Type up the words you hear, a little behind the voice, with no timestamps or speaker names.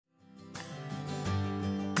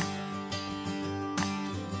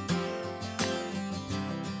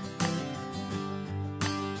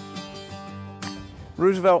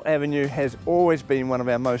Roosevelt Avenue has always been one of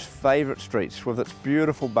our most favourite streets with its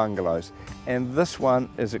beautiful bungalows, and this one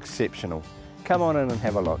is exceptional. Come on in and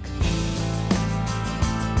have a look.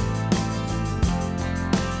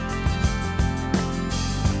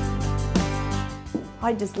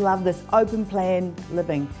 I just love this open plan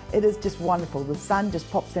living. It is just wonderful. The sun just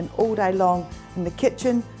pops in all day long. In the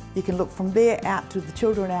kitchen, you can look from there out to the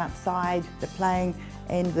children outside, they're playing,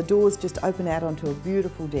 and the doors just open out onto a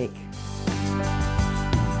beautiful deck.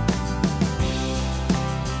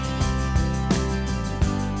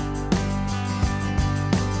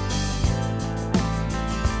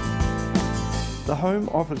 The home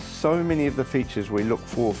offers so many of the features we look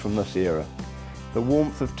for from this era. The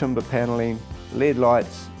warmth of timber panelling, LED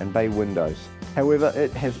lights and bay windows. However,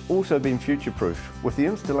 it has also been future-proofed with the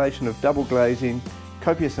installation of double glazing,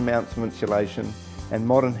 copious amounts of insulation and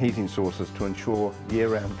modern heating sources to ensure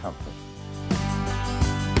year-round comfort.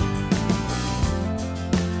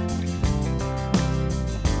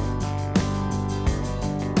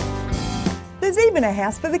 There's even a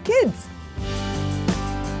house for the kids.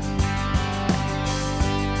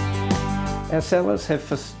 Our sellers have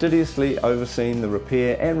fastidiously overseen the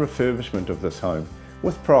repair and refurbishment of this home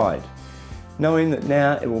with pride, knowing that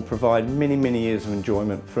now it will provide many, many years of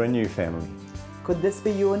enjoyment for a new family. Could this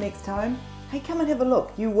be your next home? Hey, come and have a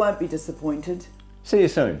look. You won't be disappointed. See you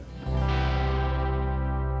soon.